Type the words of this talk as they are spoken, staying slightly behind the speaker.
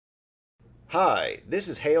Hi, this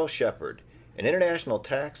is Hale Shepard, an international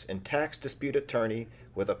tax and tax dispute attorney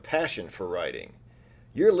with a passion for writing.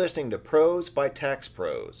 You're listening to Prose by Tax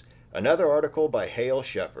Pros, another article by Hale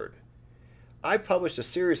Shepard. I published a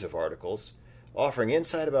series of articles offering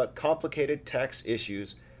insight about complicated tax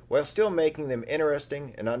issues while still making them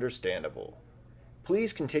interesting and understandable.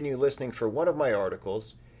 Please continue listening for one of my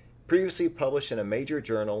articles, previously published in a major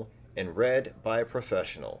journal and read by a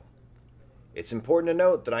professional. It's important to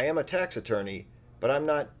note that I am a tax attorney, but I'm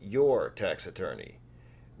not your tax attorney.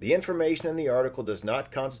 The information in the article does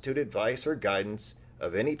not constitute advice or guidance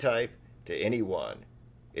of any type to anyone.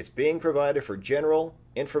 It's being provided for general,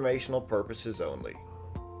 informational purposes only.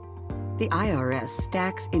 The IRS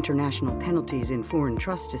stacks international penalties in foreign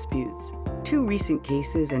trust disputes. Two recent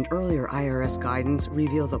cases and earlier IRS guidance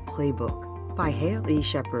reveal the playbook by Hale E.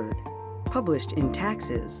 Shepard. Published in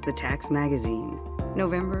Taxes, the Tax Magazine,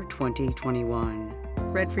 November 2021.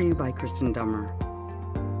 Read for you by Kristen Dummer.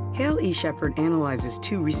 Hale E. Shepard analyzes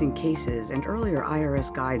two recent cases and earlier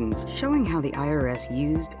IRS guidance showing how the IRS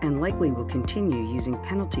used and likely will continue using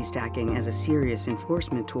penalty stacking as a serious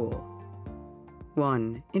enforcement tool.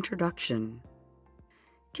 1. Introduction.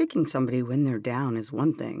 Kicking somebody when they're down is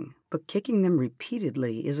one thing, but kicking them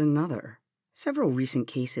repeatedly is another. Several recent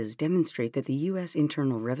cases demonstrate that the U.S.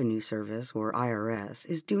 Internal Revenue Service, or IRS,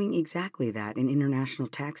 is doing exactly that in international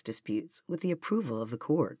tax disputes with the approval of the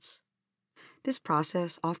courts. This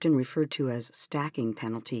process, often referred to as stacking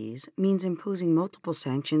penalties, means imposing multiple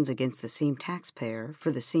sanctions against the same taxpayer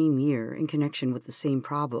for the same year in connection with the same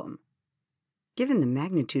problem. Given the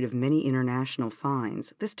magnitude of many international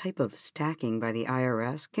fines, this type of stacking by the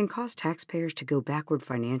IRS can cause taxpayers to go backward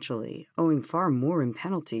financially, owing far more in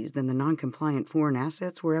penalties than the non-compliant foreign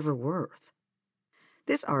assets were ever worth.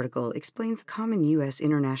 This article explains common U.S.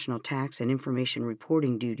 international tax and information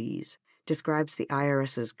reporting duties, describes the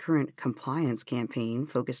IRS's current compliance campaign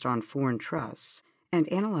focused on foreign trusts, and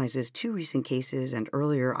analyzes two recent cases and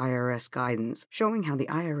earlier IRS guidance showing how the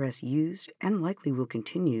IRS used and likely will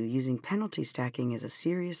continue using penalty stacking as a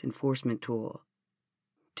serious enforcement tool.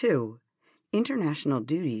 2. International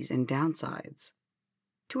duties and downsides.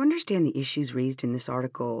 To understand the issues raised in this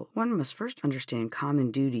article, one must first understand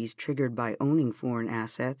common duties triggered by owning foreign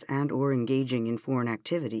assets and/or engaging in foreign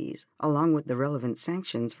activities, along with the relevant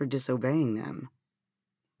sanctions for disobeying them.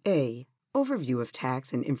 A. Overview of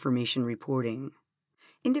tax and information reporting.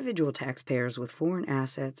 Individual taxpayers with foreign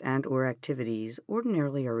assets and/or activities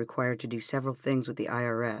ordinarily are required to do several things with the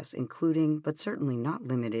IRS, including, but certainly not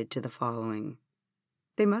limited to, the following.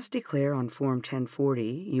 They must declare on Form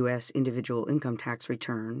 1040, U.S. Individual Income Tax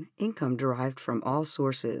Return, income derived from all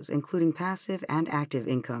sources, including passive and active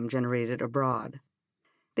income generated abroad.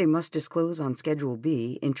 They must disclose on Schedule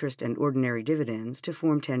B, interest and ordinary dividends, to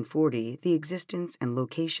Form 1040 the existence and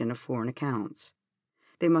location of foreign accounts.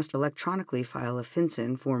 They must electronically file a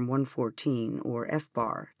FinCEN Form 114, or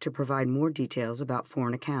FBAR, to provide more details about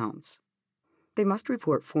foreign accounts. They must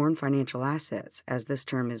report foreign financial assets, as this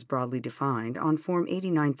term is broadly defined, on Form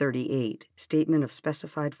 8938, Statement of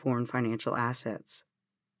Specified Foreign Financial Assets.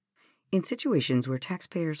 In situations where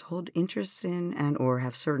taxpayers hold interests in and/or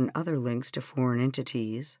have certain other links to foreign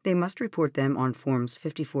entities, they must report them on Forms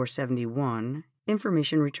 5471,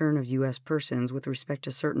 Information Return of U.S. Persons with respect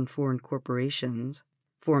to certain foreign corporations,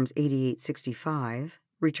 Forms 8865,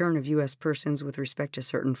 Return of U.S. Persons with respect to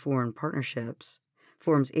certain foreign partnerships,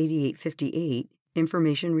 Forms 8858,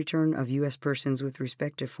 Information Return of U.S. Persons with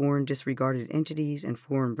respect to foreign disregarded entities and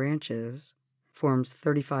foreign branches, Forms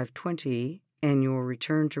 3520, Annual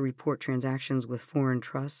Return to report transactions with foreign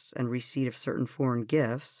trusts and receipt of certain foreign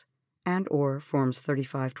gifts, and/or Forms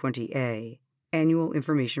 3520A, Annual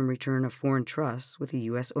Information Return of foreign trusts with a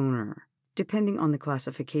U.S. owner, depending on the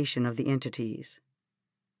classification of the entities.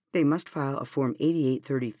 They must file a Form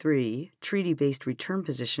 8833, Treaty-Based Return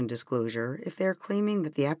Position Disclosure, if they are claiming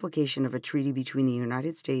that the application of a treaty between the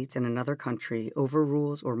United States and another country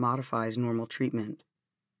overrules or modifies normal treatment.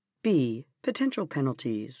 B. Potential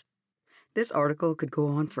penalties. This article could go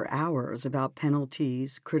on for hours about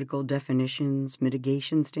penalties, critical definitions,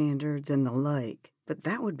 mitigation standards, and the like, but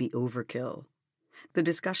that would be overkill. The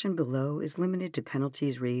discussion below is limited to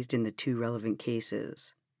penalties raised in the two relevant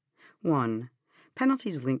cases. 1.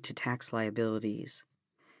 Penalties linked to tax liabilities.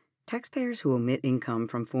 Taxpayers who omit income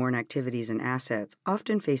from foreign activities and assets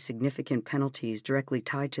often face significant penalties directly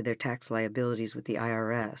tied to their tax liabilities with the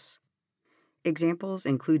IRS. Examples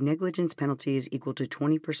include negligence penalties equal to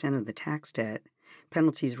 20% of the tax debt,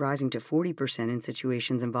 penalties rising to 40% in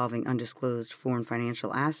situations involving undisclosed foreign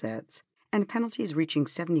financial assets, and penalties reaching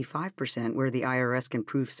 75% where the IRS can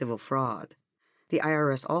prove civil fraud. The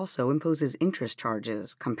IRS also imposes interest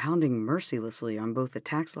charges, compounding mercilessly on both the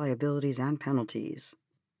tax liabilities and penalties.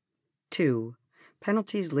 2.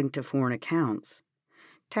 Penalties linked to foreign accounts.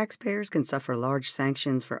 Taxpayers can suffer large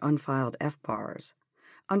sanctions for unfiled FBARs.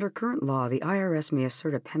 Under current law, the IRS may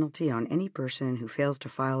assert a penalty on any person who fails to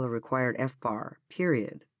file a required FBAR,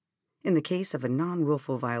 period. In the case of a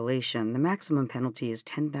non-willful violation, the maximum penalty is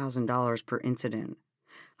 $10,000 per incident.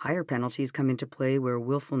 Higher penalties come into play where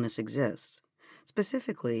willfulness exists.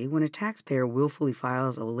 Specifically, when a taxpayer willfully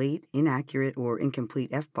files a late, inaccurate, or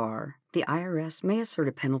incomplete FBAR, the IRS may assert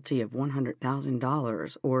a penalty of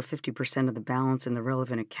 $100,000 or 50% of the balance in the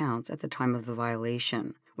relevant accounts at the time of the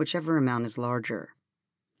violation, whichever amount is larger.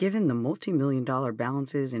 Given the multi-million-dollar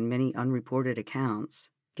balances in many unreported accounts,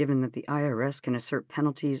 given that the IRS can assert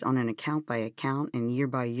penalties on an account-by-account and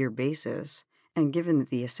year-by-year basis, and given that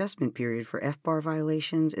the assessment period for FBAR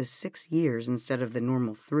violations is 6 years instead of the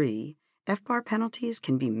normal 3, FBAR penalties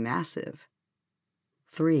can be massive.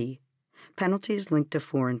 3. Penalties linked to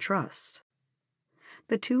foreign trusts.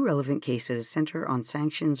 The two relevant cases center on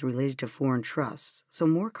sanctions related to foreign trusts, so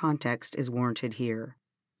more context is warranted here.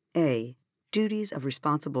 A. Duties of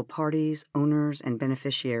responsible parties, owners, and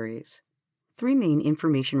beneficiaries. 3 main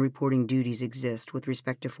information reporting duties exist with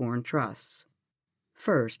respect to foreign trusts.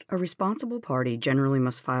 First, a responsible party generally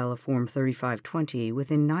must file a Form 3520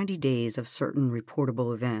 within 90 days of certain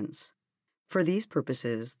reportable events. For these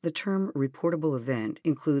purposes, the term reportable event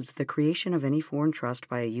includes the creation of any foreign trust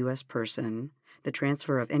by a U.S. person, the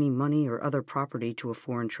transfer of any money or other property to a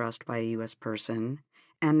foreign trust by a U.S. person,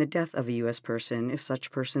 and the death of a U.S. person if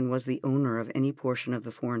such person was the owner of any portion of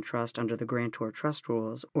the foreign trust under the grantor trust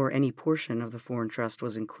rules or any portion of the foreign trust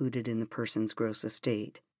was included in the person's gross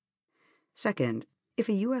estate. Second, if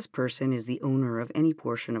a U.S. person is the owner of any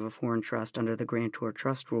portion of a foreign trust under the grantor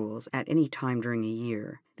trust rules at any time during a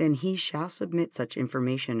year, then he shall submit such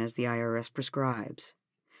information as the IRS prescribes.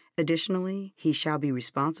 Additionally, he shall be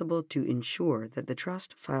responsible to ensure that the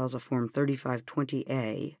trust files a Form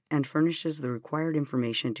 3520A and furnishes the required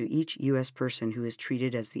information to each U.S. person who is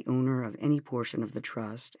treated as the owner of any portion of the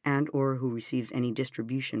trust and/or who receives any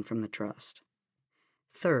distribution from the trust.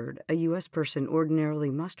 Third, a U.S. person ordinarily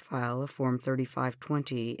must file a Form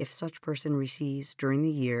 3520 if such person receives, during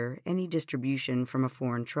the year, any distribution from a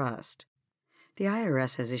foreign trust. The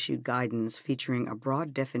IRS has issued guidance featuring a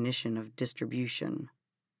broad definition of distribution.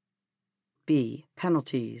 B.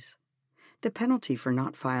 Penalties. The penalty for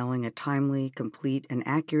not filing a timely, complete, and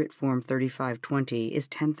accurate Form 3520 is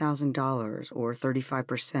 $10,000 or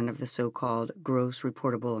 35% of the so-called gross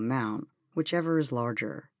reportable amount, whichever is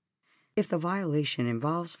larger. If the violation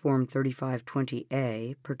involves Form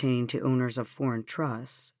 3520A pertaining to owners of foreign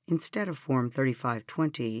trusts instead of Form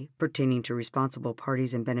 3520 pertaining to responsible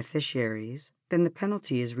parties and beneficiaries, then the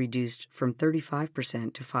penalty is reduced from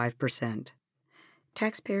 35% to 5%.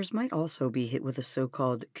 Taxpayers might also be hit with a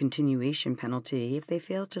so-called continuation penalty if they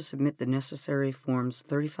fail to submit the necessary Forms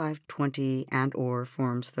 3520 and/or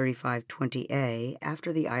Forms 3520A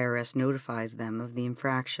after the IRS notifies them of the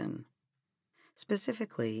infraction.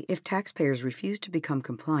 Specifically, if taxpayers refuse to become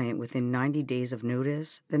compliant within 90 days of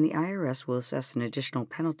notice, then the IRS will assess an additional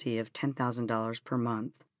penalty of $10,000 per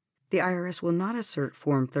month. The IRS will not assert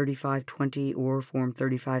Form 3520 or Form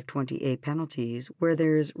 3520A penalties where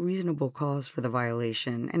there is reasonable cause for the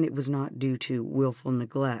violation and it was not due to willful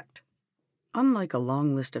neglect. Unlike a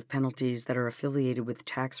long list of penalties that are affiliated with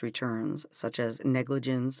tax returns, such as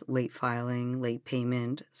negligence, late filing, late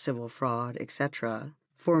payment, civil fraud, etc.,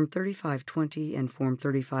 Form 3520 and Form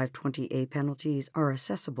 3520A penalties are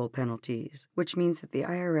assessable penalties, which means that the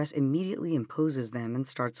IRS immediately imposes them and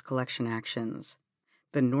starts collection actions.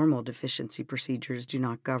 The normal deficiency procedures do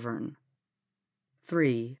not govern.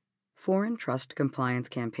 3. Foreign Trust Compliance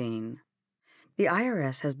Campaign. The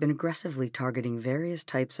IRS has been aggressively targeting various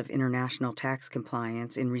types of international tax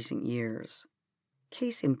compliance in recent years.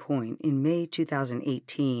 Case in point, in May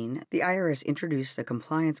 2018, the IRS introduced a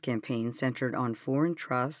compliance campaign centered on foreign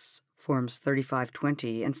trusts, Forms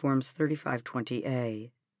 3520 and Forms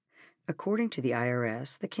 3520A. According to the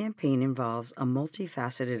IRS, the campaign involves a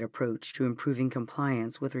multifaceted approach to improving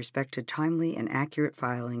compliance with respect to timely and accurate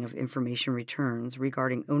filing of information returns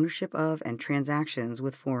regarding ownership of and transactions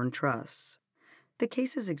with foreign trusts. The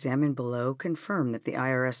cases examined below confirm that the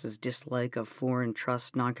IRS's dislike of foreign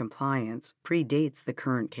trust noncompliance predates the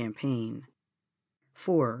current campaign.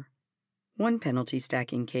 4. One penalty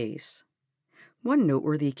stacking case. One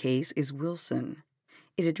noteworthy case is Wilson.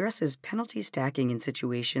 It addresses penalty stacking in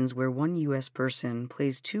situations where one U.S. person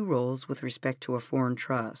plays 2 roles with respect to a foreign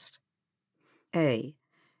trust. A.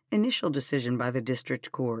 Initial decision by the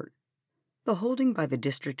district court. The holding by the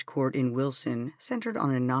district court in Wilson centered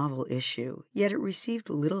on a novel issue, yet it received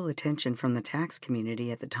little attention from the tax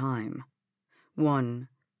community at the time. 1.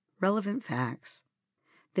 Relevant facts.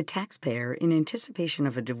 The taxpayer, in anticipation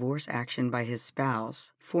of a divorce action by his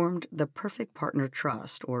spouse, formed the Perfect Partner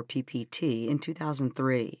Trust, or PPT, in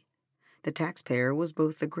 2003. The taxpayer was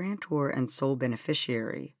both the grantor and sole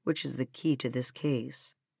beneficiary, which is the key to this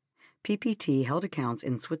case. PPT held accounts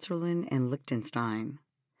in Switzerland and Liechtenstein.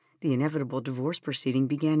 The inevitable divorce proceeding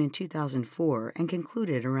began in 2004 and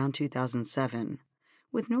concluded around 2007.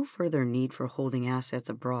 With no further need for holding assets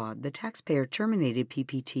abroad, the taxpayer terminated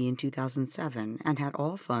PPT in 2007 and had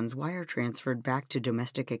all funds wire transferred back to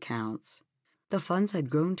domestic accounts. The funds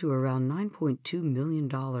had grown to around $9.2 million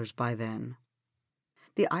by then.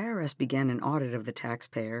 The IRS began an audit of the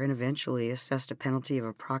taxpayer and eventually assessed a penalty of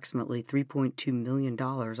approximately $3.2 million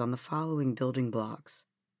on the following building blocks.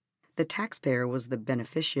 The taxpayer was the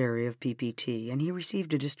beneficiary of PPT and he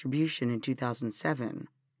received a distribution in 2007.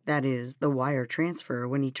 That is, the wire transfer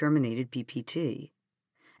when he terminated PPT.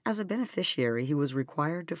 As a beneficiary, he was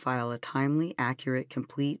required to file a timely, accurate,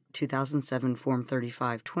 complete 2007 Form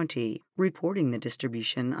 3520 reporting the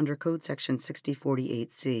distribution under Code Section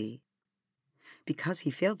 6048C. Because he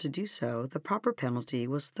failed to do so, the proper penalty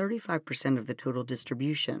was 35% of the total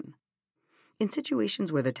distribution. In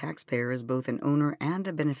situations where the taxpayer is both an owner and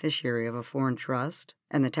a beneficiary of a foreign trust,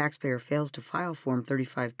 and the taxpayer fails to file Form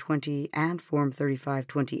 3520 and Form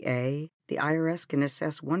 3520A, the IRS can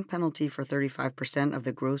assess one penalty for 35% of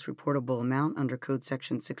the gross reportable amount under Code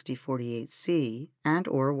Section 6048C and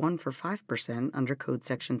or one for 5% under Code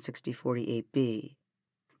Section 6048B.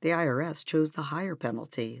 The IRS chose the higher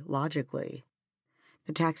penalty, logically.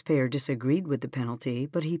 The taxpayer disagreed with the penalty,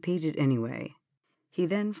 but he paid it anyway. He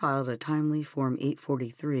then filed a timely Form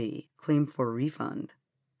 843, claim for refund.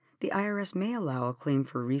 The IRS may allow a claim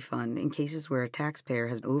for refund in cases where a taxpayer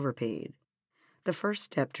has overpaid. The first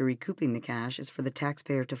step to recouping the cash is for the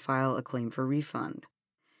taxpayer to file a claim for refund.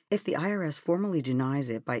 If the IRS formally denies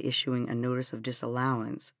it by issuing a notice of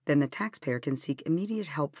disallowance, then the taxpayer can seek immediate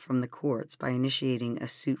help from the courts by initiating a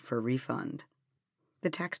suit for refund. The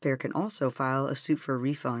taxpayer can also file a suit for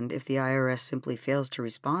refund if the IRS simply fails to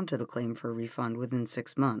respond to the claim for refund within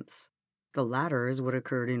 6 months. The latter is what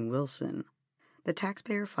occurred in Wilson. The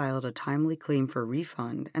taxpayer filed a timely claim for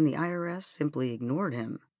refund, and the IRS simply ignored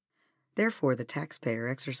him. Therefore, the taxpayer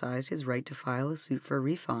exercised his right to file a suit for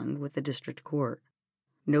refund with the district court.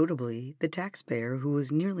 Notably, the taxpayer, who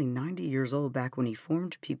was nearly 90 years old back when he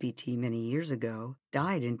formed PPT many years ago,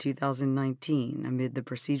 died in 2019 amid the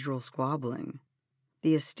procedural squabbling.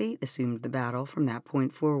 The estate assumed the battle from that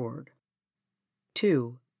point forward.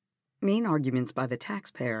 2. Main arguments by the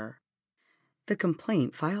taxpayer. The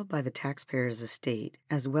complaint filed by the taxpayer's estate,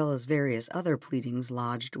 as well as various other pleadings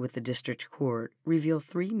lodged with the district court, reveal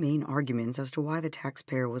 3 main arguments as to why the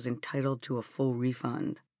taxpayer was entitled to a full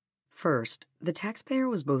refund. First, the taxpayer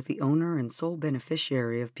was both the owner and sole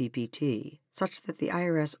beneficiary of PPT, such that the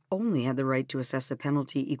IRS only had the right to assess a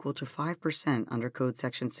penalty equal to 5% under Code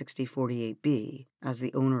Section 6048B as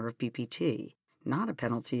the owner of PPT, not a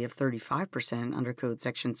penalty of 35% under Code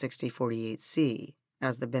Section 6048C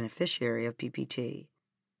as the beneficiary of PPT.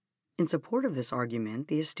 In support of this argument,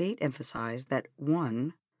 the estate emphasized that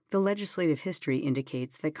 1. The legislative history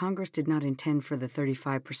indicates that Congress did not intend for the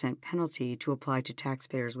 35% penalty to apply to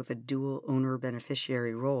taxpayers with a dual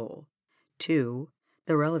owner-beneficiary role. 2.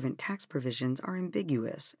 The relevant tax provisions are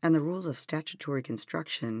ambiguous, and the rules of statutory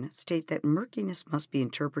construction state that murkiness must be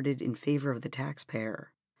interpreted in favor of the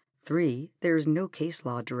taxpayer. 3. There is no case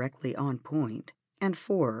law directly on point. And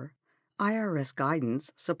 4. IRS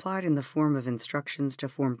guidance, supplied in the form of instructions to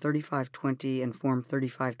Form 3520 and Form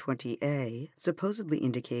 3520A, supposedly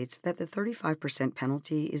indicates that the 35%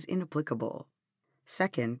 penalty is inapplicable.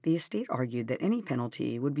 Second, the estate argued that any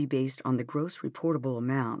penalty would be based on the gross reportable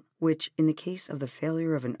amount, which, in the case of the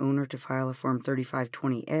failure of an owner to file a Form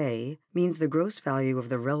 3520A, means the gross value of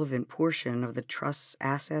the relevant portion of the trust's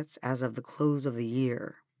assets as of the close of the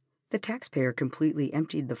year. The taxpayer completely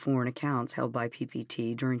emptied the foreign accounts held by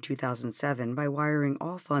PPT during 2007 by wiring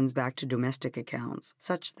all funds back to domestic accounts,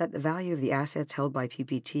 such that the value of the assets held by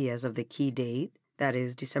PPT as of the key date, that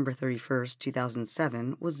is, December 31,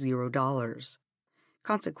 2007, was $0.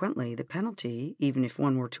 Consequently, the penalty, even if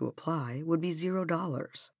one were to apply, would be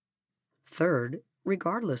 $0. Third,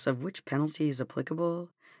 regardless of which penalty is applicable,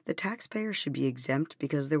 the taxpayer should be exempt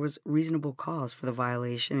because there was reasonable cause for the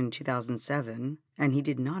violation in 2007, and he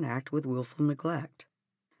did not act with willful neglect.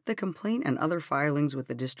 The complaint and other filings with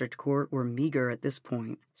the district court were meager at this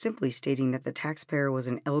point, simply stating that the taxpayer was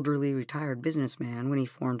an elderly retired businessman when he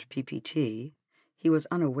formed PPT. He was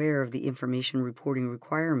unaware of the information reporting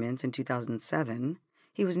requirements in 2007.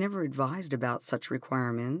 He was never advised about such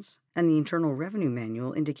requirements, and the Internal Revenue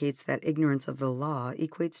Manual indicates that ignorance of the law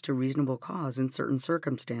equates to reasonable cause in certain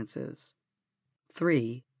circumstances.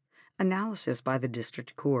 3. Analysis by the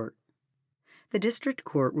District Court. The District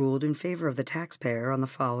Court ruled in favor of the taxpayer on the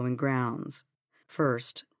following grounds.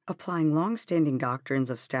 First, applying long-standing doctrines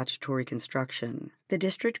of statutory construction, the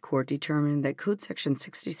District Court determined that Code Section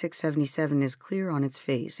 6677 is clear on its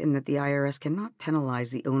face in that the IRS cannot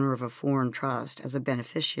penalize the owner of a foreign trust as a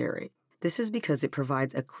beneficiary. This is because it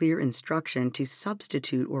provides a clear instruction to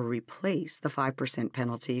substitute or replace the 5%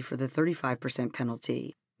 penalty for the 35%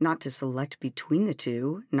 penalty, not to select between the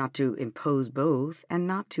two, not to impose both, and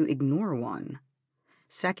not to ignore one.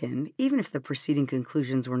 Second, even if the preceding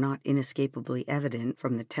conclusions were not inescapably evident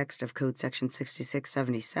from the text of Code Section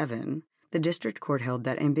 6677, the District Court held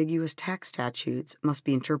that ambiguous tax statutes must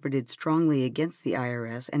be interpreted strongly against the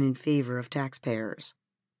IRS and in favor of taxpayers.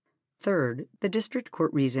 Third, the District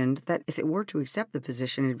Court reasoned that if it were to accept the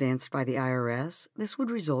position advanced by the IRS, this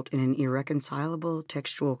would result in an irreconcilable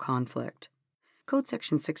textual conflict. Code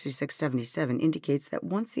Section 6677 indicates that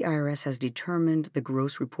once the IRS has determined the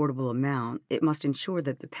gross reportable amount, it must ensure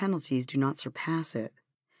that the penalties do not surpass it.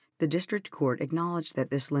 The District Court acknowledged that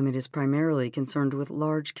this limit is primarily concerned with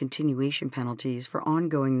large continuation penalties for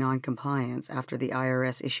ongoing noncompliance after the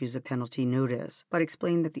IRS issues a penalty notice, but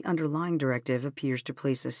explained that the underlying directive appears to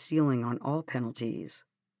place a ceiling on all penalties.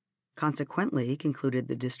 Consequently, concluded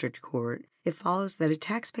the District Court, it follows that a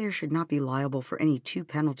taxpayer should not be liable for any two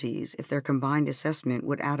penalties if their combined assessment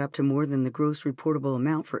would add up to more than the gross reportable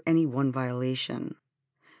amount for any one violation.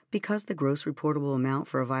 Because the gross reportable amount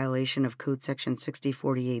for a violation of Code Section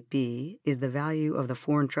 6048B is the value of the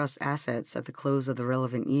foreign trust assets at the close of the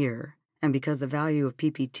relevant year, and because the value of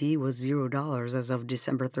PPT was $0 as of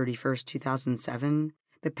December 31, 2007,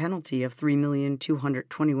 the penalty of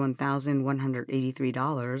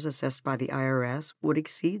 $3,221,183 assessed by the IRS would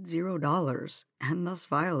exceed $0 and thus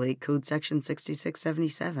violate Code Section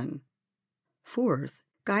 6677. Fourth,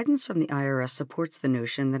 guidance from the IRS supports the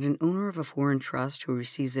notion that an owner of a foreign trust who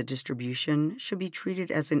receives a distribution should be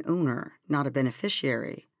treated as an owner, not a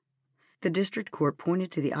beneficiary. The District Court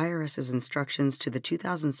pointed to the IRS's instructions to the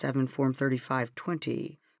 2007 Form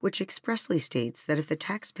 3520, which expressly states that if the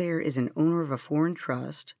taxpayer is an owner of a foreign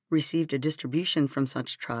trust, received a distribution from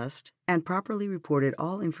such trust, and properly reported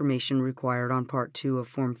all information required on Part 2 of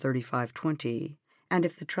Form 3520, and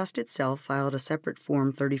if the trust itself filed a separate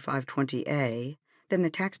Form 3520A, then the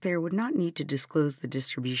taxpayer would not need to disclose the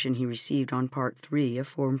distribution he received on Part 3 of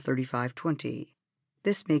Form 3520.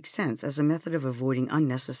 This makes sense as a method of avoiding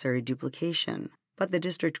unnecessary duplication, but the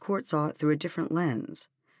District Court saw it through a different lens.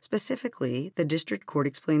 Specifically, the District Court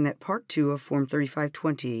explained that Part 2 of Form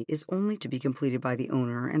 3520 is only to be completed by the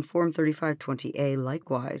owner, and Form 3520A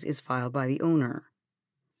likewise is filed by the owner.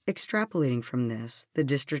 Extrapolating from this, the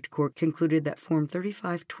District Court concluded that Form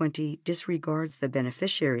 3520 disregards the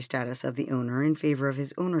beneficiary status of the owner in favor of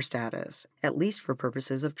his owner status, at least for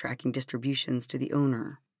purposes of tracking distributions to the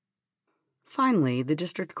owner. Finally, the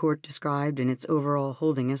District Court described in its overall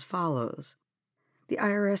holding as follows. The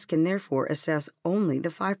IRS can therefore assess only the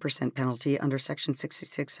 5% penalty under Section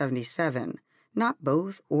 6677, not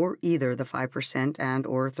both or either the 5% and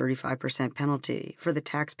or 35% penalty for the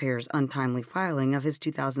taxpayer's untimely filing of his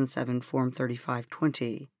 2007 Form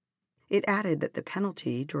 3520. It added that the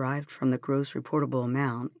penalty derived from the gross reportable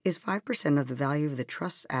amount is 5% of the value of the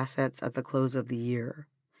trust's assets at the close of the year.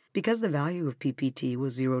 Because the value of PPT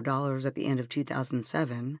was $0 at the end of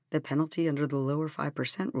 2007, the penalty under the lower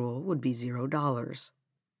 5% rule would be $0.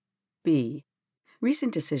 B.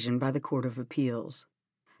 Recent decision by the Court of Appeals.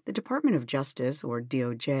 The Department of Justice, or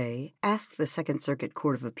DOJ, asked the Second Circuit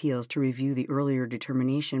Court of Appeals to review the earlier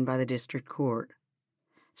determination by the District Court.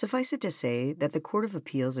 Suffice it to say that the Court of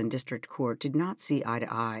Appeals and District Court did not see eye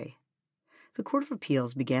to eye. The Court of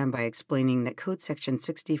Appeals began by explaining that Code Section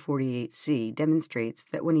 6048C demonstrates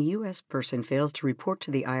that when a U.S. person fails to report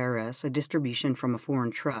to the IRS a distribution from a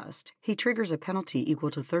foreign trust, he triggers a penalty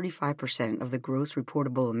equal to 35% of the gross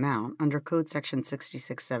reportable amount under Code Section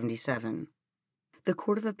 6677. The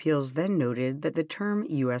Court of Appeals then noted that the term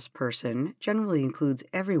U.S. person generally includes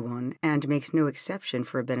everyone and makes no exception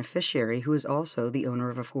for a beneficiary who is also the owner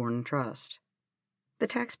of a foreign trust. The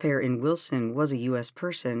taxpayer in Wilson was a U.S.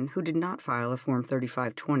 person who did not file a Form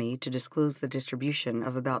 3520 to disclose the distribution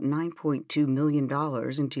of about $9.2 million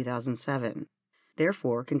in 2007.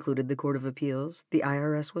 Therefore, concluded the Court of Appeals, the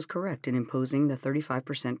IRS was correct in imposing the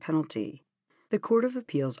 35% penalty. The Court of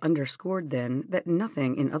Appeals underscored then that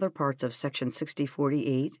nothing in other parts of Section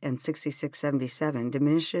 6048 and 6677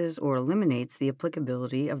 diminishes or eliminates the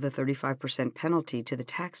applicability of the 35% penalty to the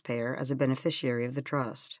taxpayer as a beneficiary of the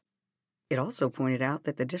trust. It also pointed out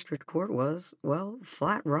that the district court was,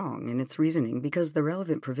 flat wrong in its reasoning because the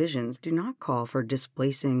relevant provisions do not call for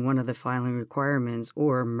displacing one of the filing requirements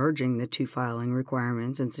or merging the two filing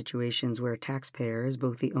requirements in situations where a taxpayer is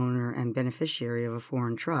both the owner and beneficiary of a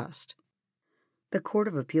foreign trust. The Court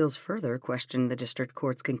of Appeals further questioned the district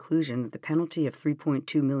court's conclusion that the penalty of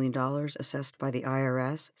 $3.2 million assessed by the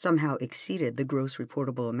IRS somehow exceeded the gross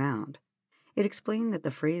reportable amount. It explained that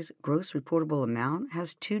the phrase gross reportable amount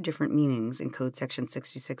has two different meanings in Code Section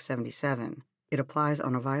 6677. It applies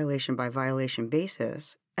on a violation-by-violation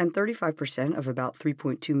basis, and 35% of about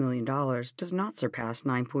 $3.2 million does not surpass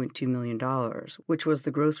 $9.2 million, which was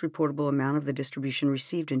the gross reportable amount of the distribution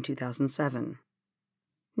received in 2007.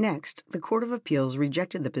 Next, the Court of Appeals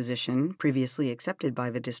rejected the position, previously accepted by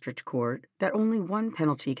the District Court, that only one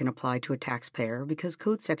penalty can apply to a taxpayer because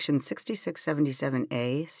Code Section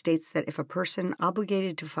 6677A states that if a person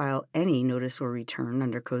obligated to file any notice or return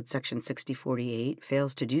under Code Section 6048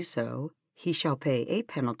 fails to do so, he shall pay a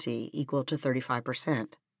penalty equal to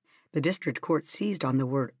 35%. The District Court seized on the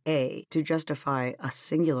word "a" to justify a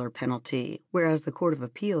singular penalty, whereas the Court of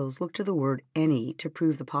Appeals looked to the word "any" to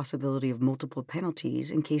prove the possibility of multiple penalties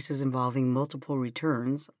in cases involving multiple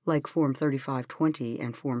returns, like Form 3520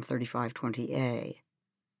 and Form 3520A.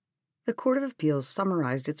 The Court of Appeals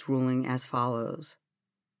summarized its ruling as follows.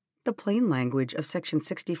 The plain language of Section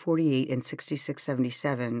 6048 and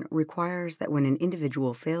 6677 requires that when an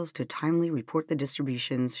individual fails to timely report the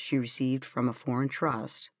distributions she received from a foreign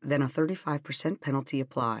trust, then a 35% penalty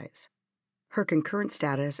applies. Her concurrent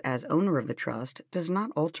status as owner of the trust does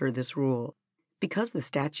not alter this rule. Because the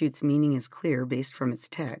statute's meaning is clear based from its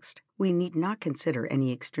text, we need not consider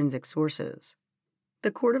any extrinsic sources. The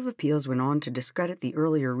Court of Appeals went on to discredit the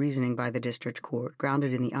earlier reasoning by the District Court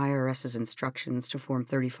grounded in the IRS's instructions to Form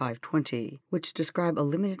 3520, which describe a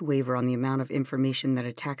limited waiver on the amount of information that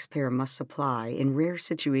a taxpayer must supply in rare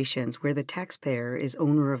situations where the taxpayer is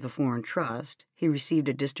owner of the foreign trust, he received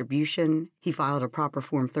a distribution, he filed a proper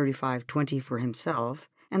Form 3520 for himself,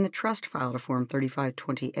 and the trust filed a Form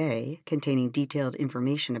 3520A containing detailed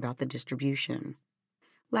information about the distribution.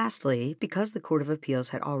 Lastly, because the Court of Appeals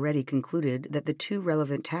had already concluded that the two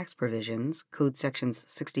relevant tax provisions, Code Sections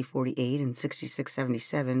 6048 and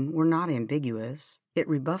 6677, were not ambiguous, it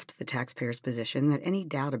rebuffed the taxpayer's position that any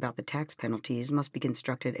doubt about the tax penalties must be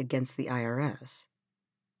constructed against the IRS.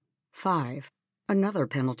 5. Another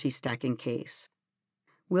penalty stacking case.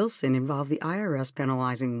 Wilson involved the IRS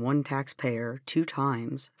penalizing one taxpayer 2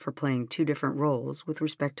 times for playing 2 different roles with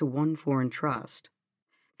respect to one foreign trust.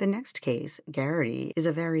 The next case, Garrity, is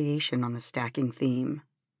a variation on the stacking theme.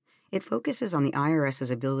 It focuses on the IRS's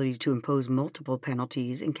ability to impose multiple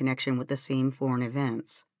penalties in connection with the same foreign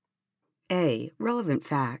events. A. Relevant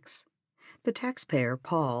facts. The taxpayer,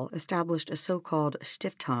 Paul, established a so-called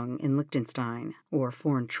Stiftung in Liechtenstein, or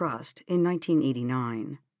foreign trust, in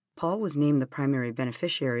 1989. Paul was named the primary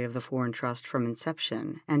beneficiary of the foreign trust from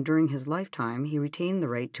inception, and during his lifetime he retained the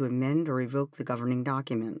right to amend or revoke the governing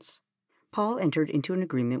documents. Paul entered into an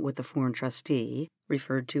agreement with the foreign trustee,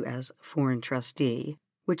 referred to as foreign trustee,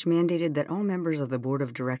 which mandated that all members of the board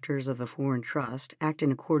of directors of the foreign trust act in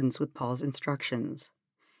accordance with Paul's instructions.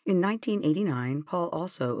 In 1989, Paul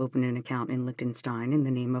also opened an account in Liechtenstein in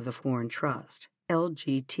the name of the foreign trust,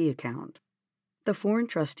 LGT account. The foreign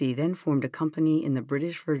trustee then formed a company in the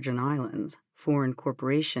British Virgin Islands, Foreign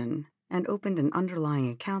Corporation, and opened an underlying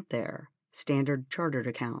account there, Standard Chartered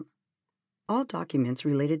Account. All documents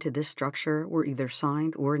related to this structure were either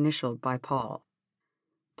signed or initialed by Paul.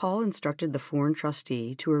 Paul instructed the foreign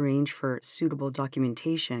trustee to arrange for suitable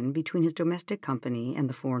documentation between his domestic company and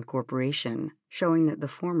the foreign corporation, showing that the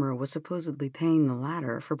former was supposedly paying the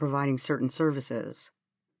latter for providing certain services.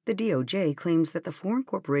 The DOJ claims that the foreign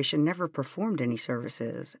corporation never performed any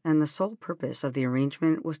services, and the sole purpose of the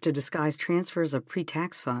arrangement was to disguise transfers of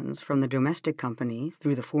pre-tax funds from the domestic company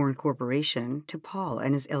through the foreign corporation to Paul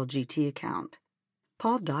and his LGT account.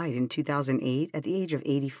 Paul died in 2008 at the age of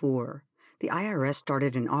 84. The IRS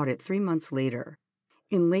started an audit 3 months later.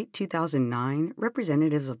 In late 2009,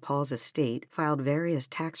 representatives of Paul's estate filed various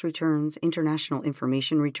tax returns, international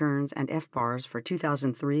information returns, and FBARs for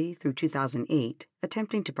 2003 through 2008,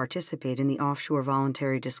 attempting to participate in the Offshore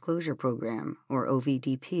Voluntary Disclosure Program, or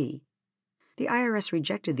OVDP. The IRS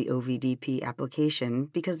rejected the OVDP application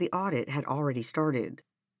because the audit had already started.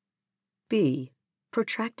 B.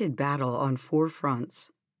 Protracted battle on 4 fronts.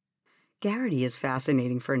 Garrity is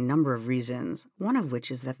fascinating for a number of reasons, one of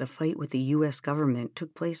which is that the fight with the U.S. government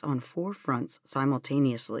took place on 4 fronts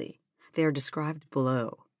simultaneously. They are described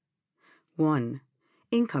below. 1.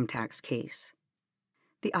 Income tax case.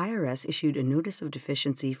 The IRS issued a notice of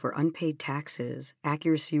deficiency for unpaid taxes,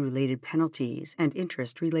 accuracy-related penalties, and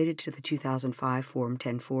interest related to the 2005 Form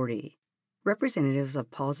 1040. Representatives of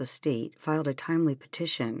Paul's estate filed a timely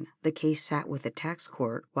petition, the case sat with the tax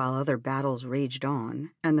court while other battles raged on,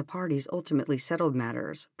 and the parties ultimately settled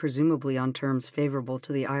matters, presumably on terms favorable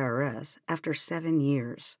to the IRS, after 7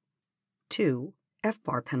 years. 2.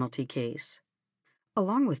 FBAR penalty case.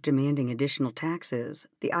 Along with demanding additional taxes,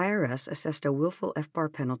 the IRS assessed a willful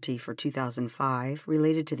FBAR penalty for 2005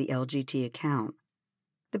 related to the LGT account.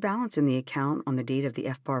 The balance in the account on the date of the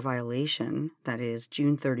FBAR violation, that is,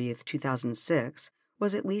 June 30, 2006,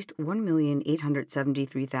 was at least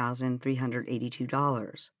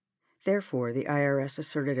 $1,873,382. Therefore, the IRS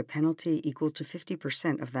asserted a penalty equal to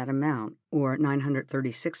 50% of that amount, or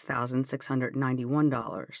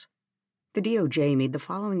 $936,691. The DOJ made the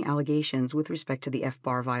following allegations with respect to the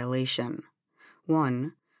FBAR violation.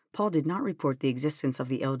 1. Paul did not report the existence of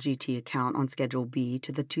the LGT account on Schedule B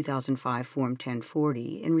to the 2005 Form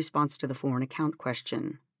 1040 in response to the foreign account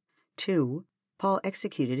question. 2. Paul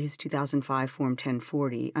executed his 2005 Form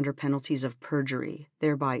 1040 under penalties of perjury,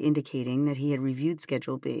 thereby indicating that he had reviewed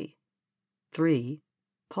Schedule B. 3.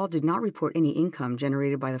 Paul did not report any income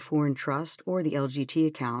generated by the foreign trust or the LGT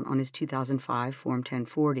account on his 2005 Form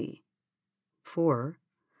 1040. 4.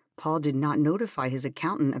 Paul did not notify his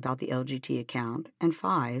accountant about the LGT account, and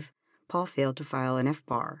 5. Paul failed to file an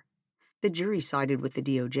FBAR. The jury sided with the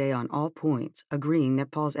DOJ on all points, agreeing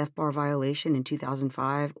that Paul's FBAR violation in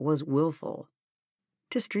 2005 was willful.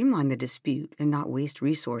 To streamline the dispute and not waste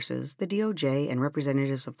resources, the DOJ and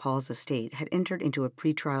representatives of Paul's estate had entered into a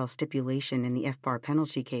pretrial stipulation in the FBAR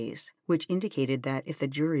penalty case, which indicated that if the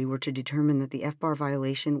jury were to determine that the FBAR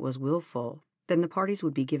violation was willful, then the parties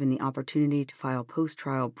would be given the opportunity to file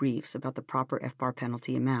post-trial briefs about the proper FBAR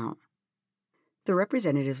penalty amount. The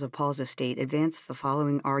representatives of Paul's estate advanced the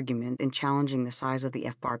following argument in challenging the size of the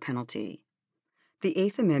FBAR penalty. The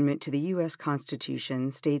Eighth Amendment to the U.S.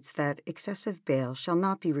 Constitution states that excessive bail shall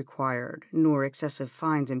not be required, nor excessive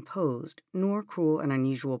fines imposed, nor cruel and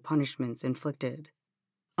unusual punishments inflicted.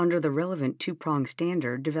 Under the relevant two-pronged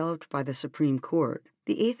standard developed by the Supreme Court,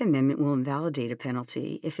 the Eighth Amendment will invalidate a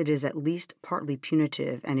penalty if it is at least partly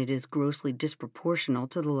punitive and it is grossly disproportional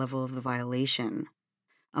to the level of the violation.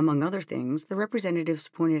 Among other things, the representatives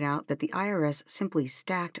pointed out that the IRS simply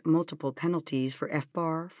stacked multiple penalties for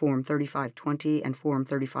FBAR, Form 3520, and Form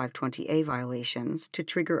 3520A violations to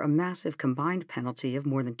trigger a massive combined penalty of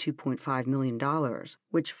more than $2.5 million,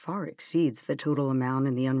 which far exceeds the total amount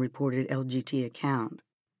in the unreported LGT account.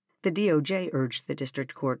 The DOJ urged the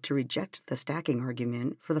district court to reject the stacking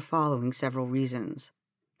argument for the following several reasons.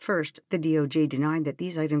 First, the DOJ denied that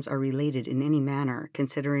these items are related in any manner,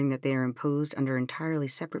 considering that they are imposed under entirely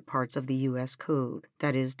separate parts of the U.S. Code,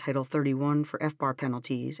 that is, Title 31 for FBAR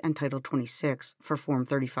penalties and Title 26 for Form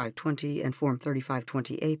 3520 and Form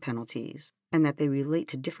 3520A penalties, and that they relate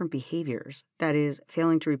to different behaviors, that is,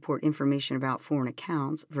 failing to report information about foreign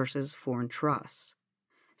accounts versus foreign trusts.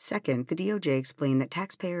 Second, the DOJ explained that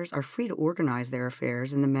taxpayers are free to organize their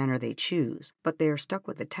affairs in the manner they choose, but they are stuck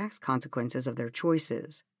with the tax consequences of their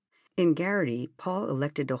choices. In Garrity, Paul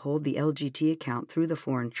elected to hold the LGT account through the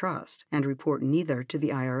foreign trust and report neither to the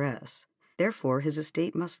IRS. Therefore, his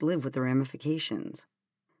estate must live with the ramifications.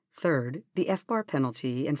 Third, the FBAR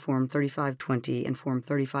penalty and Form 3520 and Form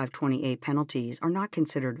 3520A penalties are not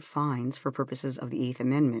considered fines for purposes of the Eighth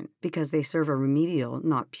Amendment because they serve a remedial,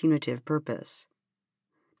 not punitive purpose.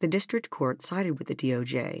 The district court sided with the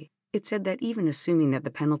DOJ. It said that even assuming that the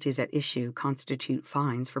penalties at issue constitute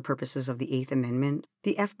fines for purposes of the Eighth Amendment,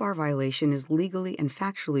 the FBAR violation is legally and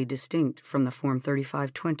factually distinct from the Form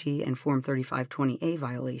 3520 and Form 3520A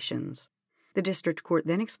violations. The district court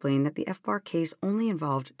then explained that the FBAR case only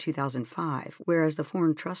involved 2005, whereas the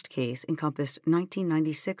foreign trust case encompassed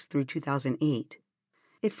 1996 through 2008.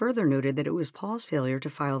 It further noted that it was Paul's failure to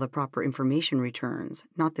file the proper information returns,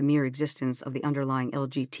 not the mere existence of the underlying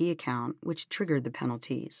LGT account, which triggered the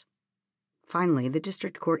penalties. Finally, the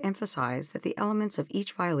district court emphasized that the elements of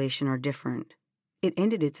each violation are different. It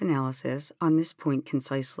ended its analysis on this point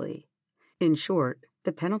concisely. In short,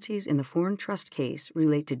 the penalties in the foreign trust case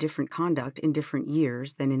relate to different conduct in different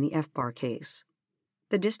years than in the FBAR case.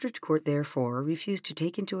 The district court, therefore, refused to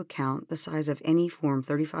take into account the size of any Form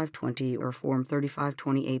 3520 or Form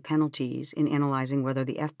 3520A penalties in analyzing whether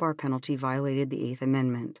the FBAR penalty violated the Eighth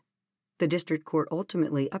Amendment. The district court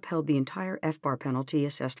ultimately upheld the entire FBAR penalty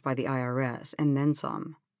assessed by the IRS, and then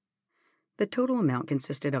some. The total amount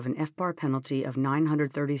consisted of an FBAR penalty of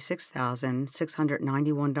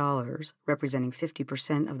 $936,691, representing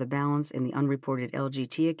 50% of the balance in the unreported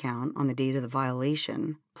LGT account on the date of the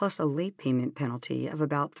violation, plus a late payment penalty of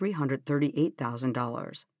about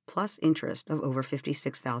 $338,000, plus interest of over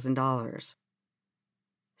 $56,000.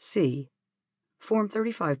 C. Form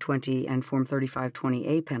 3520 and Form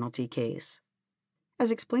 3520A penalty case. As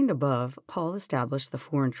explained above, Paul established the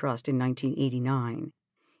foreign trust in 1989.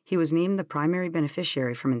 He was named the primary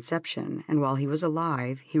beneficiary from inception, and while he was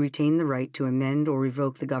alive, he retained the right to amend or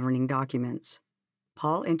revoke the governing documents.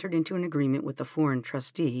 Paul entered into an agreement with the foreign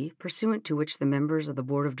trustee, pursuant to which the members of the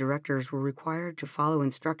board of directors were required to follow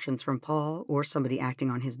instructions from Paul or somebody acting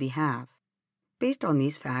on his behalf. Based on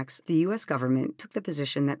these facts, the U.S. government took the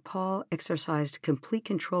position that Paul exercised complete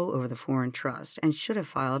control over the foreign trust and should have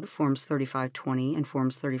filed Forms 3520 and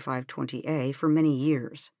Forms 3520A for many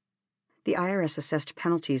years. The IRS assessed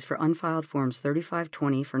penalties for unfiled Forms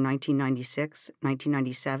 3520 for 1996,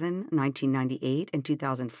 1997, 1998, and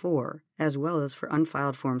 2004, as well as for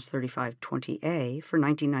unfiled Forms 3520A for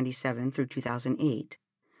 1997 through 2008.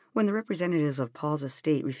 When the representatives of Paul's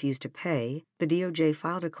estate refused to pay, the DOJ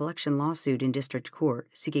filed a collection lawsuit in district court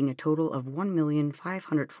seeking a total of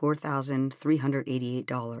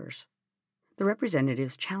 $1,504,388. The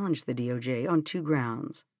representatives challenged the DOJ on two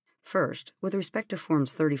grounds. First, with respect to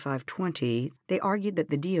Forms 3520, they argued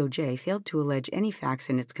that the DOJ failed to allege any facts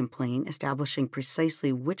in its complaint establishing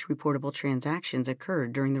precisely which reportable transactions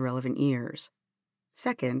occurred during the relevant years.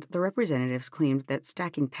 Second, the representatives claimed that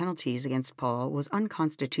stacking penalties against Paul was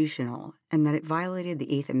unconstitutional and that it violated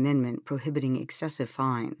the Eighth Amendment prohibiting excessive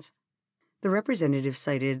fines. The representatives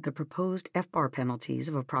cited the proposed FBAR penalties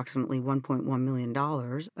of approximately $1.1 million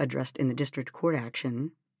addressed in the district court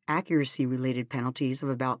action, accuracy-related penalties of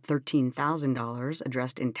about $13,000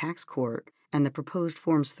 addressed in tax court, and the proposed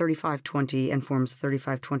Forms 3520 and Forms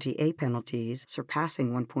 3520A penalties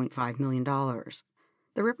surpassing $1.5 million.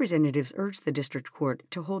 The representatives urged the district court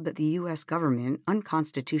to hold that the U.S. government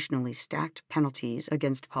unconstitutionally stacked penalties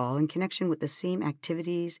against Paul in connection with the same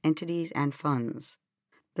activities, entities, and funds.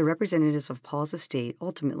 The representatives of Paul's estate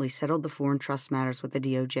ultimately settled the foreign trust matters with the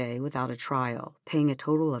DOJ without a trial, paying a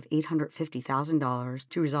total of $850,000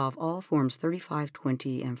 to resolve all Forms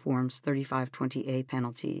 3520 and Forms 3520A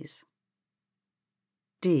penalties.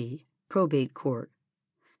 D. Probate Court.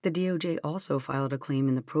 The DOJ also filed a claim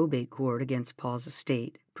in the probate court against Paul's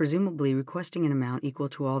estate, presumably requesting an amount equal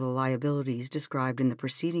to all the liabilities described in the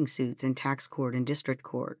preceding suits in tax court and district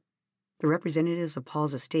court. The representatives of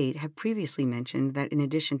Paul's estate had previously mentioned that in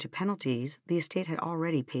addition to penalties, the estate had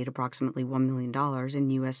already paid approximately $1 million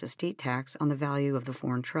in U.S. estate tax on the value of the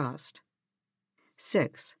foreign trust.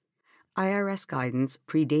 6. IRS guidance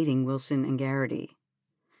predating Wilson and Garrity.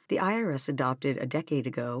 The IRS adopted a decade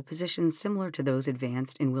ago positions similar to those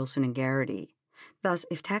advanced in Wilson and Garrity. Thus,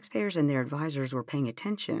 if taxpayers and their advisors were paying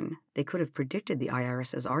attention, they could have predicted the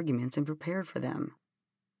IRS's arguments and prepared for them.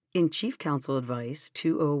 In Chief Counsel Advice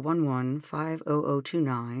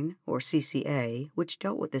 2011-50029, or CCA, which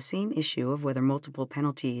dealt with the same issue of whether multiple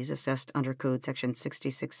penalties assessed under Code Section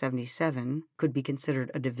 6677 could be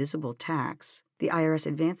considered a divisible tax, the IRS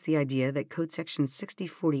advanced the idea that Code Section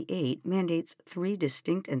 6048 mandates three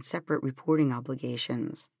distinct and separate reporting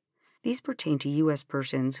obligations. These pertain to U.S.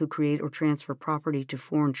 persons who create or transfer property to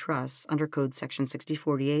foreign trusts under Code Section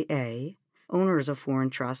 6048A, owners of foreign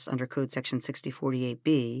trusts under Code Section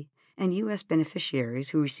 6048B, and U.S. beneficiaries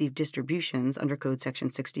who receive distributions under Code Section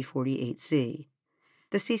 6048C.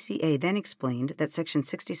 The CCA then explained that Section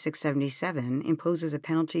 6677 imposes a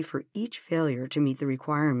penalty for each failure to meet the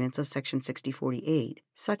requirements of Section 6048,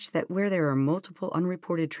 such that where there are multiple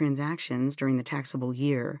unreported transactions during the taxable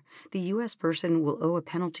year, the U.S. person will owe a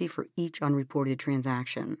penalty for each unreported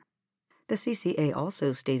transaction. The CCA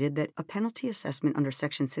also stated that a penalty assessment under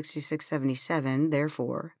Section 6677,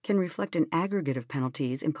 therefore, can reflect an aggregate of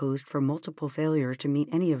penalties imposed for multiple failure to meet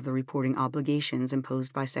any of the reporting obligations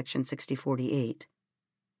imposed by Section 6048.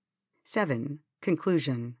 7.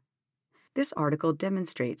 Conclusion. This article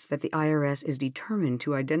demonstrates that the IRS is determined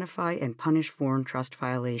to identify and punish foreign trust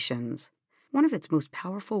violations. One of its most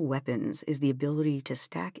powerful weapons is the ability to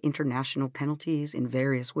stack international penalties in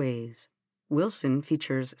various ways. Wilson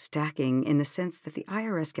features stacking in the sense that the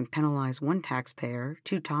IRS can penalize one taxpayer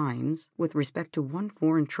 2 times with respect to one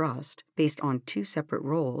foreign trust based on 2 separate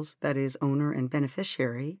roles, that is, owner and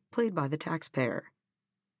beneficiary, played by the taxpayer.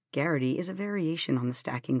 Garrity is a variation on the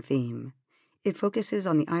stacking theme. It focuses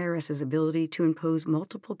on the IRS's ability to impose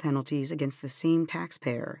multiple penalties against the same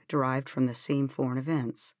taxpayer derived from the same foreign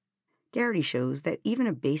events. Garrity shows that even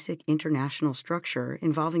a basic international structure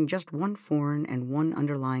involving just one foreign and one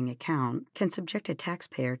underlying account can subject a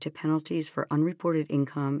taxpayer to penalties for unreported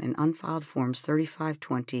income and unfiled Forms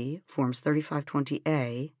 3520, Forms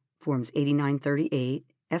 3520A, Forms 8938,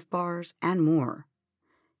 FBARs, and more.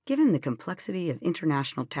 Given the complexity of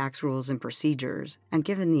international tax rules and procedures, and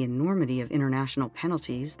given the enormity of international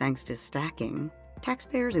penalties thanks to stacking,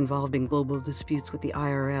 taxpayers involved in global disputes with the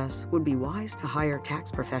IRS would be wise to hire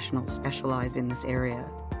tax professionals specialized in this area.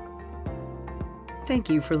 Thank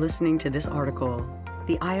you for listening to this article.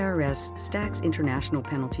 The IRS stacks international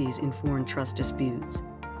penalties in foreign trust disputes.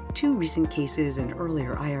 2 recent cases and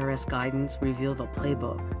earlier IRS guidance reveal the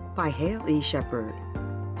playbook, by Hale E. Shepard.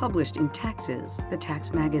 Published in Taxes, the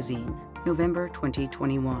Tax Magazine, November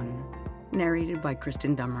 2021. Narrated by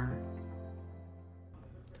Kristen Dummer.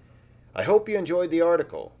 I hope you enjoyed the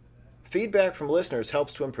article. Feedback from listeners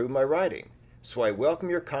helps to improve my writing, so I welcome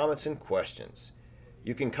your comments and questions.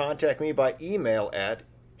 You can contact me by email at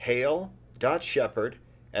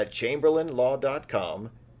hale.shepherd@chamberlainlaw.com.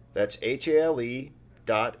 That's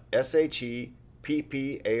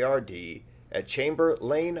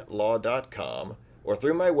HALE.SHEPPARD@chamberlainlaw.com, or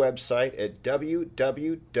through my website at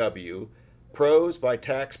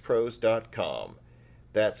www.prosbytaxpros.com.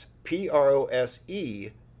 That's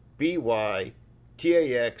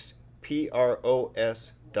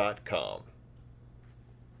PROSEBYTAXPROS.com.